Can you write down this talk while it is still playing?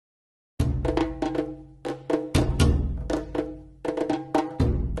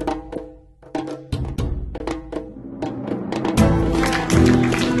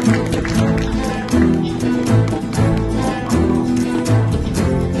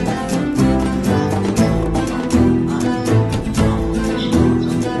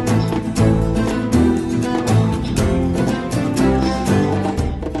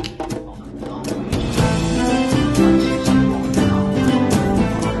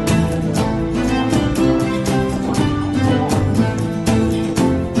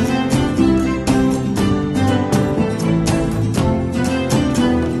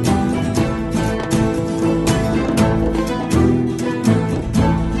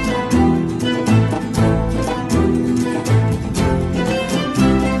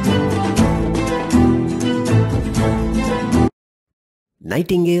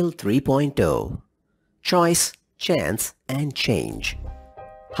Nightingale 3.0 Choice, Chance and Change.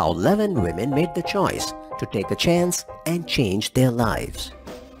 How 11 women made the choice to take a chance and change their lives.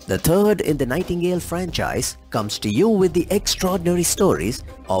 The third in the Nightingale franchise comes to you with the extraordinary stories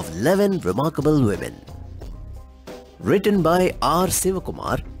of 11 remarkable women. Written by R.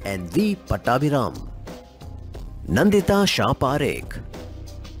 Sivakumar and V. Pattabhi. Nandita Shah Parekh,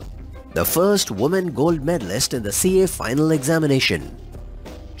 the first woman gold medalist in the CA final examination.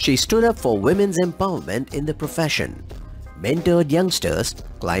 She stood up for women's empowerment in the profession, mentored youngsters,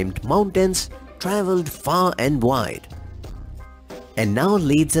 climbed mountains, travelled far and wide, and now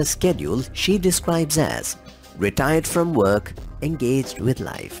leads a schedule she describes as retired from work, engaged with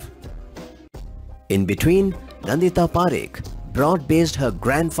life. In between, Nandita Parekh broad-based her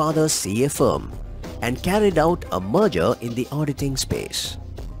grandfather's CA firm and carried out a merger in the auditing space.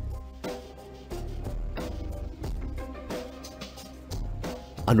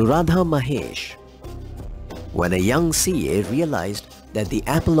 Anuradha Mahesh. When a young CA realized that the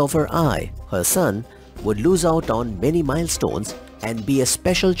apple of her eye, her son, would lose out on many milestones and be a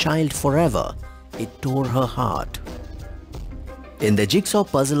special child forever, it tore her heart. In the jigsaw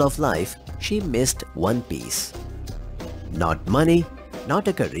puzzle of life, she missed one piece. Not money, not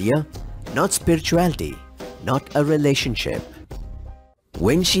a career, not spirituality, not a relationship.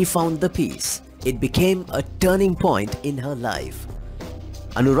 When she found the piece, it became a turning point in her life.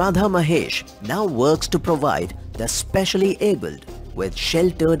 Anuradha Mahesh now works to provide the specially abled with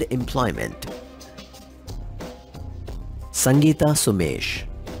sheltered employment. Sangeeta Sumesh.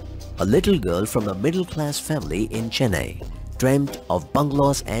 A little girl from a middle-class family in Chennai dreamt of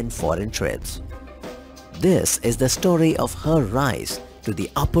bungalows and foreign trips. This is the story of her rise to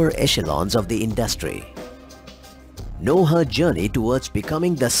the upper echelons of the industry. Know her journey towards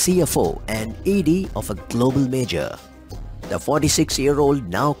becoming the CFO and ED of a global major. The 46-year-old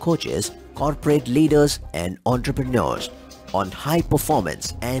now coaches corporate leaders and entrepreneurs on high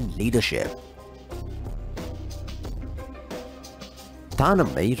performance and leadership.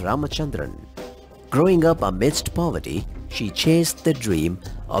 Thanamai Ramachandran. Growing up amidst poverty, she chased the dream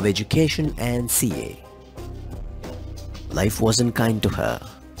of education and CA. Life wasn't kind to her.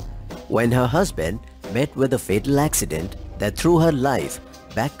 When her husband met with a fatal accident that threw her life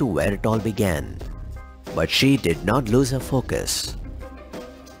back to where it all began. But she did not lose her focus.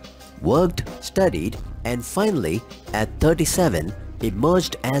 Worked, studied, and finally, at 37,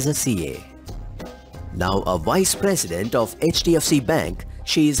 emerged as a CA. Now a Vice President of HDFC Bank,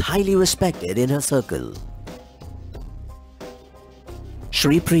 she is highly respected in her circle.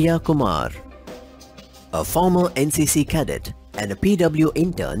 Shri Priya Kumar. A former NCC cadet and a PW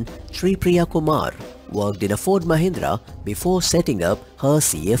intern, Shri Priya Kumar worked in a Ford Mahindra before setting up her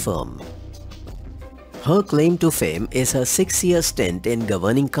CA firm. Her claim to fame is her 6-year stint in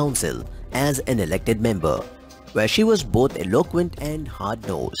Governing Council as an elected member, where she was both eloquent and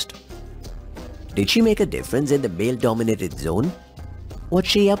hard-nosed. Did she make a difference in the male-dominated zone? What's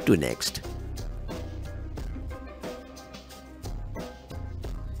she up to next?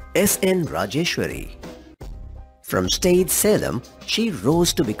 S.N. Rajeshwari. From State Salem, she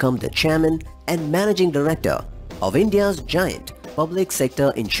rose to become the chairman and managing director of India's giant public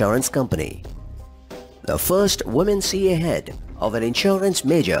sector insurance company. The first woman CA head of an insurance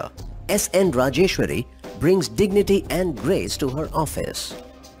major, S.N. Rajeshwari brings dignity and grace to her office.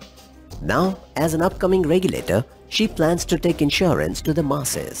 Now, as an upcoming regulator, she plans to take insurance to the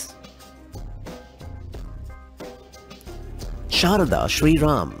masses. Sharada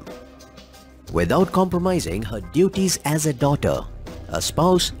Sriram. Without compromising her duties as a daughter, a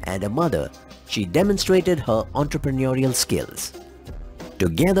spouse and a mother, she demonstrated her entrepreneurial skills.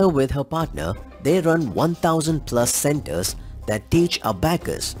 Together with her partner, they run 1,000 plus centers that teach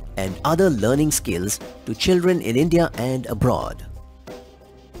abacus and other learning skills to children in India and abroad.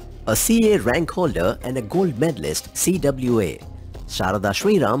 A CA rank holder and a gold medalist CWA, Sharada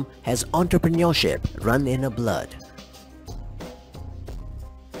Sriram has entrepreneurship run in her blood.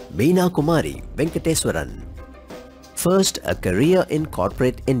 Meena Kumari Venkateswaran. First a career in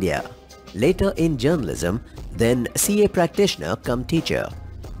corporate India, later in journalism, then CA practitioner cum teacher,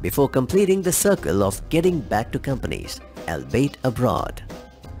 before completing the circle of getting back to companies, albeit abroad.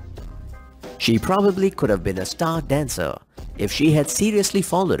 She probably could have been a star dancer if she had seriously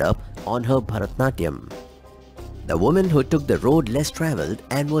followed up on her Bharatnatyam. The woman who took the road less travelled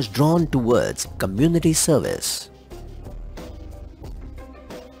and was drawn towards community service.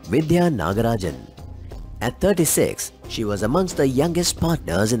 Vidya Nagarajan. At 36, she was amongst the youngest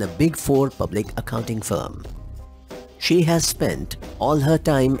partners in a Big Four public accounting firm. She has spent all her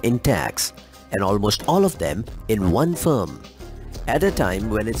time in tax and almost all of them in one firm, at a time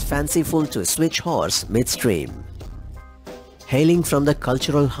when it's fanciful to switch horse midstream. Hailing from the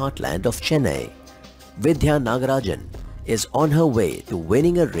cultural heartland of Chennai, Vidya Nagarajan is on her way to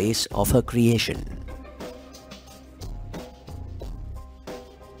winning a race of her creation.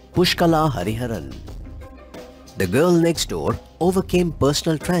 Pushkala Hariharan. The girl next door overcame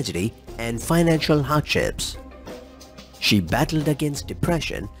personal tragedy and financial hardships. She battled against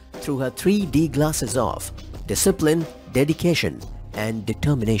depression through her 3D glasses of discipline, dedication, and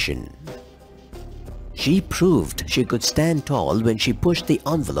determination. She proved she could stand tall when she pushed the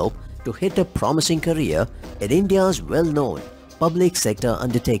envelope to hit a promising career in India's well-known public sector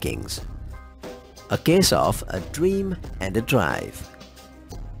undertakings. A case of a dream and a drive.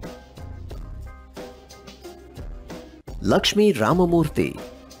 Lakshmi Ramamurthy,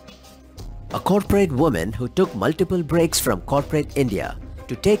 a corporate woman who took multiple breaks from corporate India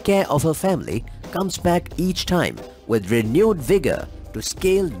to take care of her family, comes back each time with renewed vigor to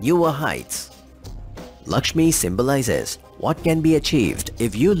scale newer heights. Lakshmi symbolizes what can be achieved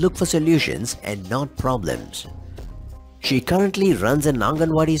if you look for solutions and not problems. She currently runs an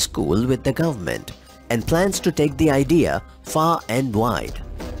Anganwadi school with the government and plans to take the idea far and wide.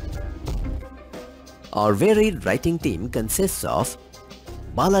 Our varied writing team consists of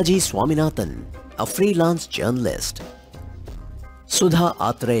Balaji Swaminathan, a freelance journalist; Sudha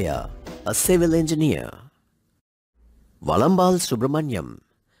Atreya, a civil engineer; Valambal Subramanyam,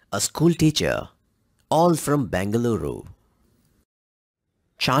 a school teacher, all from Bengaluru;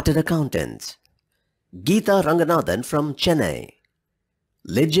 Chartered accountants, Geeta Ranganathan from Chennai,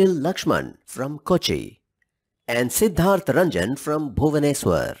 Lijil Lakshman from Kochi, and Siddharth Ranjan from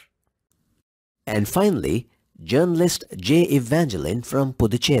Bhubaneswar. And finally, journalist J. Evangeline from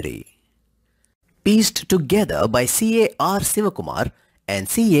Puducherry. Pieced together by CA R. Sivakumar and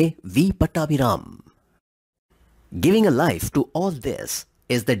CA V. Pattabhi. Giving a life to all this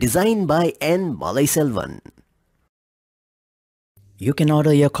is the design by N. Malaiselvan. You can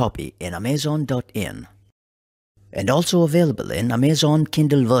order your copy in Amazon.in and also available in Amazon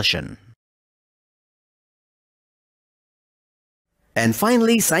Kindle version. And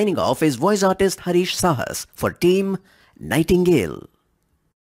finally, signing off is voice artist Harish Sahas for Team Nightingale.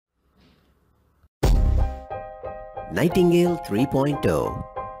 Nightingale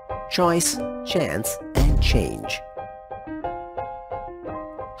 3.0. Choice, Chance and Change.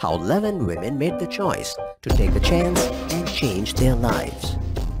 How 11 women made the choice to take a chance and change their lives.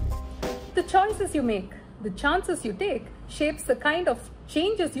 The choices you make, the chances you take, shapes the kind of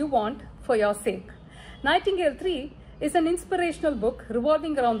changes you want for your sake. Nightingale 3 is an inspirational book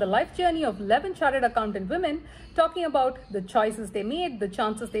revolving around the life journey of 11 chartered accountant women, talking about the choices they made, the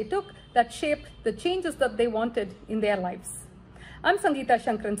chances they took that shaped the changes that they wanted in their lives. I'm Sangeeta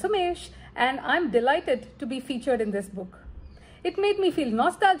Shankaran Sumesh, and I'm delighted to be featured in this book. It made me feel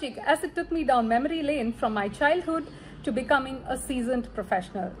nostalgic as it took me down memory lane from my childhood to becoming a seasoned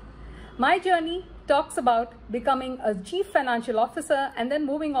professional. My journey talks about becoming a chief financial officer and then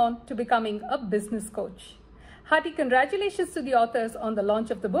moving on to becoming a business coach. Hearty congratulations to the authors on the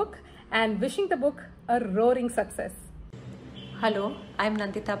launch of the book and wishing the book a roaring success. Hello, I'm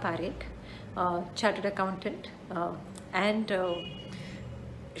Nandita Parekh, chartered accountant and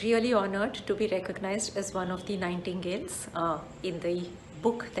really honored to be recognized as one of the Nightingales in the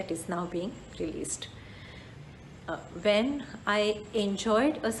book that is now being released. When I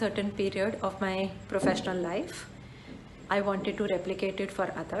enjoyed a certain period of my professional life, I wanted to replicate it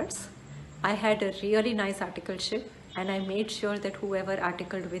for others. I had a really nice articleship and I made sure that whoever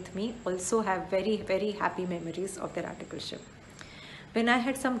articled with me also have very, very happy memories of their articleship. When I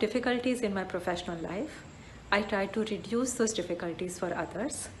had some difficulties in my professional life, I tried to reduce those difficulties for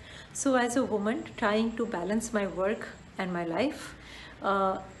others. So as a woman trying to balance my work and my life,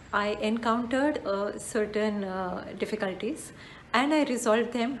 I encountered certain difficulties and I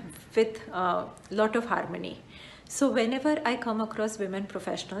resolved them with a lot of harmony. So whenever I come across women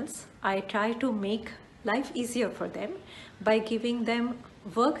professionals, I try to make life easier for them by giving them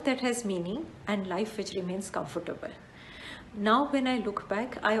work that has meaning and life which remains comfortable. Now when I look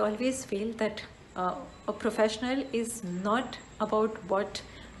back, I always feel that a professional is not about what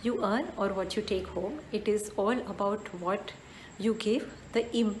you earn or what you take home. It is all about what you give,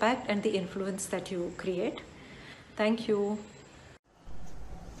 the impact and the influence that you create. Thank you.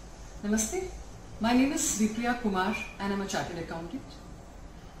 Namaste. My name is Vipriya Kumar and I'm a chartered accountant.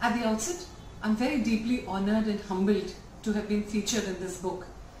 At the outset, I'm very deeply honored and humbled to have been featured in this book,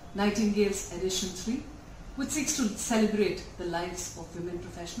 Nightingale's Edition 3, which seeks to celebrate the lives of women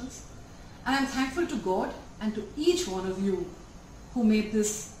professionals. And I'm thankful to God and to each one of you who made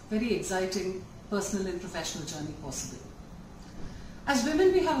this very exciting personal and professional journey possible. As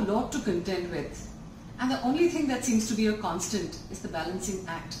women, we have a lot to contend with, and the only thing that seems to be a constant is the balancing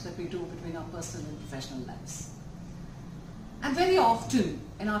act that we do between our personal and professional lives. And very often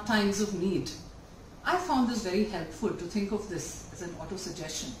in our times of need, I found this very helpful to think of this as an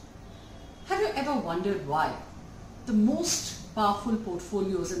auto-suggestion. Have you ever wondered why the most powerful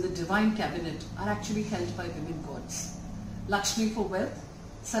portfolios in the divine cabinet are actually held by women gods? Lakshmi for wealth,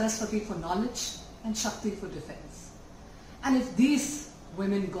 Saraswati for knowledge, and Shakti for defense. And if these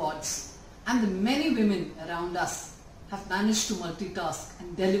women gods and the many women around us have managed to multitask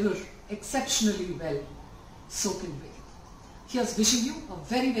and deliver exceptionally well, so can we. Here's wishing you a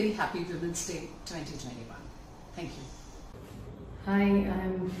very, very happy Women's Day 2021. Thank you. Hi,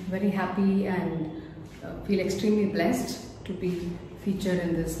 I'm very happy and feel extremely blessed to be featured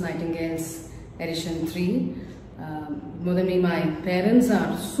in this Nightingale's edition 3. More than me, my parents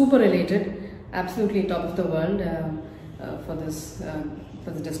are super related, absolutely top of the world for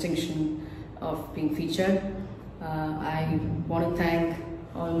the distinction of being featured. I want to thank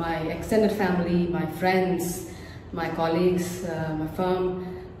all my extended family, my friends, my colleagues, my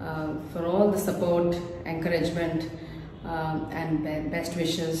firm, for all the support, encouragement, and best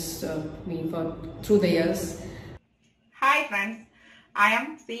wishes me through the years. Hi friends, I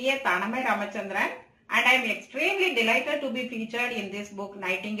am CA Tanamai Ramachandran and I am extremely delighted to be featured in this book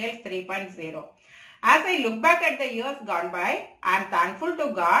Nightingale 3.0. As I look back at the years gone by, I am thankful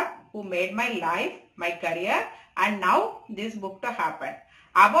to God who made my life, my career and now this book to happen.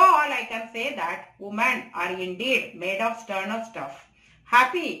 Above all, I can say that women are indeed made of sterner stuff.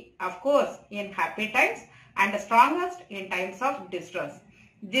 Happy, of course, in happy times and the strongest in times of distress.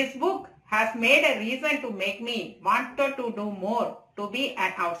 This book has made a reason to make me want to do more, to be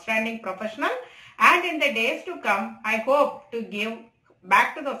an outstanding professional, and in the days to come, I hope to give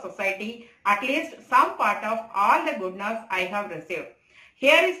back to the society at least some part of all the goodness I have received.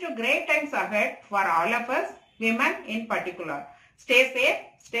 Here is to great times ahead for all of us, women in particular. Stay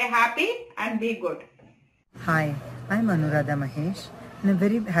safe, stay happy and be good. Hi, I'm Anuradha Mahesh and I'm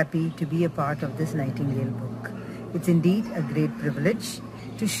very happy to be a part of this Nightingale book. It's indeed a great privilege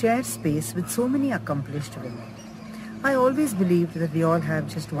to share space with so many accomplished women. I always believed that we all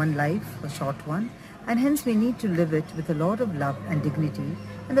have just one life, a short one, and hence we need to live it with a lot of love and dignity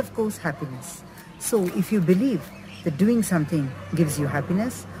and of course happiness. So if you believe that doing something gives you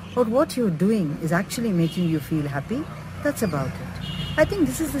happiness or what you're doing is actually making you feel happy, that's about it. I think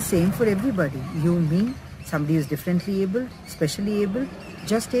this is the same for everybody. You, me, somebody who's differently abled, specially abled,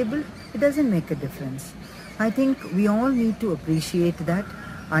 just abled, it doesn't make a difference. I think we all need to appreciate that,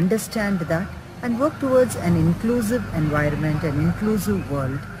 understand that, and work towards an inclusive environment, an inclusive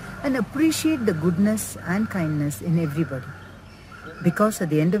world, and appreciate the goodness and kindness in everybody. Because at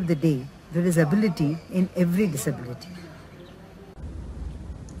the end of the day, there is ability in every disability.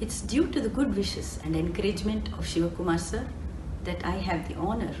 It's due to the good wishes and encouragement of Sivakumar sir that I have the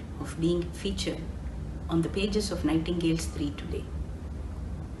honor of being featured on the pages of Nightingale's 3 today.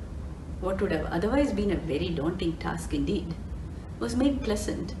 What would have otherwise been a very daunting task indeed was made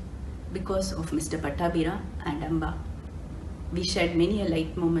pleasant because of Mr. Pattabhi and Amba. We shared many a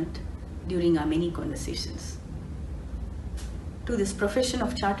light moment during our many conversations. To this profession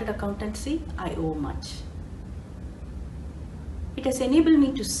of chartered accountancy, I owe much. It has enabled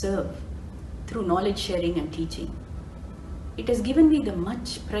me to serve through knowledge sharing and teaching. It has given me the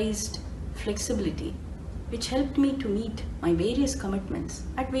much prized flexibility which helped me to meet my various commitments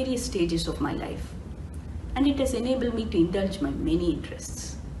at various stages of my life. And it has enabled me to indulge my many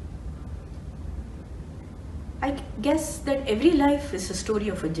interests. I guess that every life is a story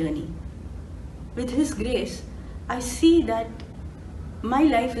of a journey. With His grace, I see that my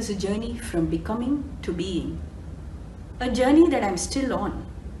life is a journey from becoming to being. A journey that I'm still on.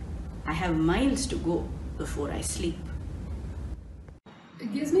 I have miles to go before I sleep.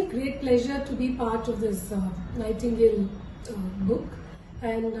 It gives me great pleasure to be part of this Nightingale book,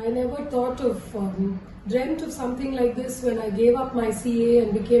 and I never thought of, dreamt of something like this when I gave up my CA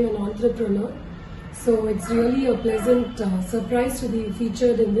and became an entrepreneur. So it's really a pleasant surprise to be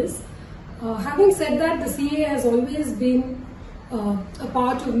featured in this. Having said that, the CA has always been a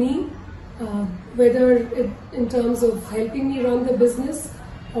part of me, whether in terms of helping me run the business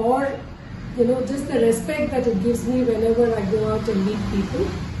or just the respect that it gives me whenever I go out and meet people.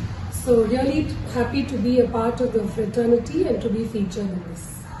 So really happy to be a part of the fraternity and to be featured in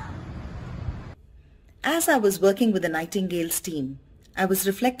this. As I was working with the Nightingale's team, I was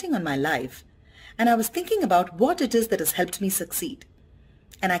reflecting on my life and I was thinking about what it is that has helped me succeed.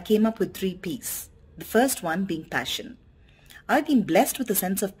 And I came up with 3 P's. The first one being passion. I've been blessed with a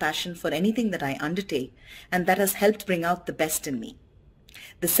sense of passion for anything that I undertake, and that has helped bring out the best in me.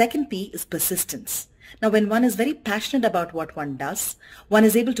 The second P is persistence. Now, when one is very passionate about what one does, one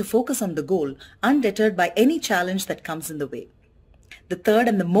is able to focus on the goal, undeterred by any challenge that comes in the way. The third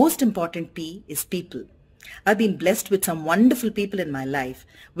and the most important P is people. I've been blessed with some wonderful people in my life,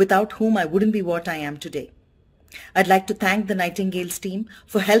 without whom I wouldn't be what I am today. I'd like to thank the Nightingales team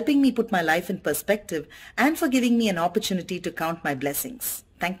for helping me put my life in perspective and for giving me an opportunity to count my blessings.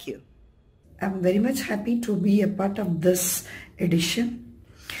 Thank you. I'm very much happy to be a part of this edition.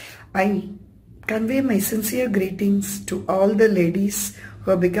 I convey my sincere greetings to all the ladies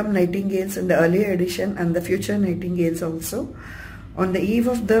who have become Nightingales in the earlier edition and the future Nightingales also. On the eve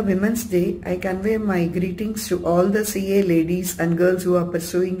of the Women's Day, I convey my greetings to all the CA ladies and girls who are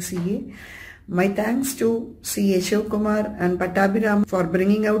pursuing CA. My thanks to CA Sivakumar and Pattabhi for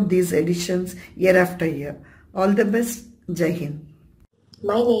bringing out these editions year after year. All the best. Jai Hind.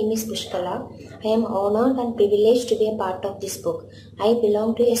 My name is Pushkala. I am honored and privileged to be a part of this book. I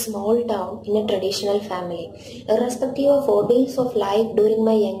belong to a small town in a traditional family. Irrespective of ordeals of life during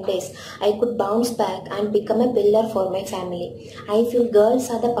my young days, I could bounce back and become a pillar for my family. I feel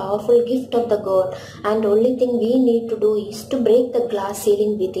girls are the powerful gift of the God, and only thing we need to do is to break the glass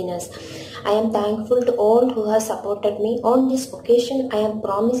ceiling within us. I am thankful to all who have supported me. On this occasion, I am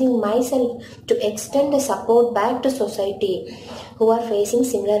promising myself to extend the support back to society who are facing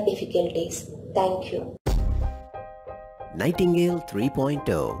similar difficulties. Thank you. Nightingale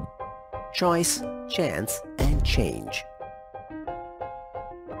 3.0 Choice, Chance and Change.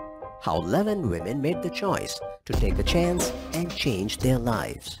 How 11 women made the choice to take a chance and change their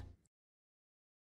lives.